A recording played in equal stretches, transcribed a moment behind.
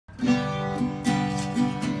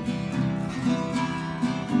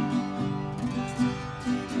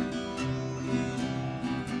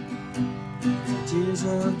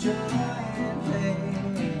joy and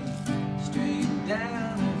pain stream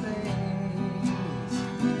down her face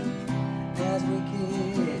as we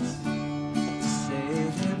kiss,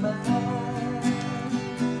 say goodbye.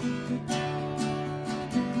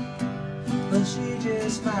 But she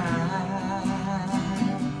just smiled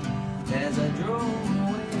as I drove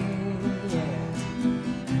away.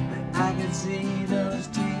 I could see those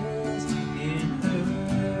tears in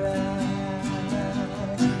her eyes.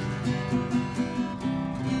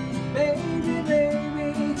 Baby,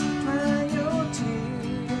 baby, dry your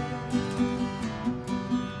tears.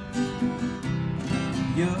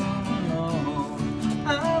 You're alone,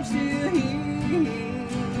 I'm still here.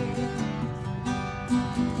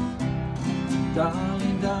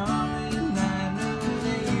 Darling, darling, I know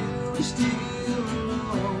that you are still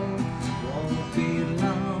alone. Won't be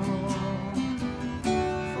long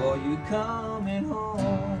for you coming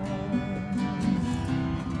home.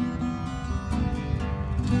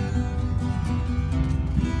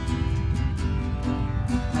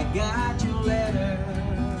 I got your letter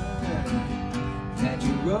that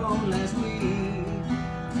you wrote last week.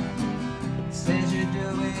 Says you're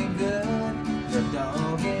doing good, the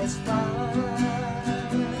dog is fine.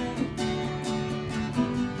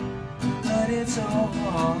 But it's so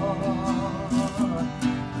hard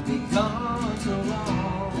to be gone so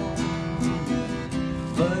long.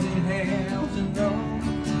 But it helps to know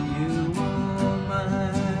you are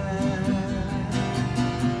mine.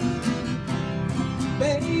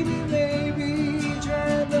 Baby, baby,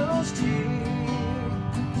 dry those tears.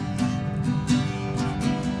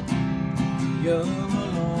 You're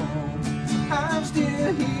alone, I'm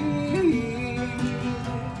still here.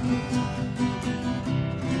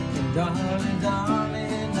 And darling,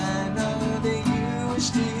 darling, I know that you are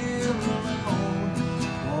still alone.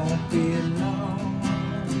 Won't be long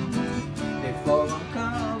before I'm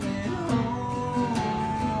coming home.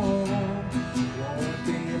 Won't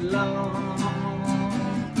be long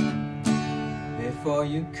before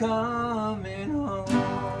you're coming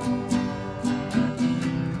home.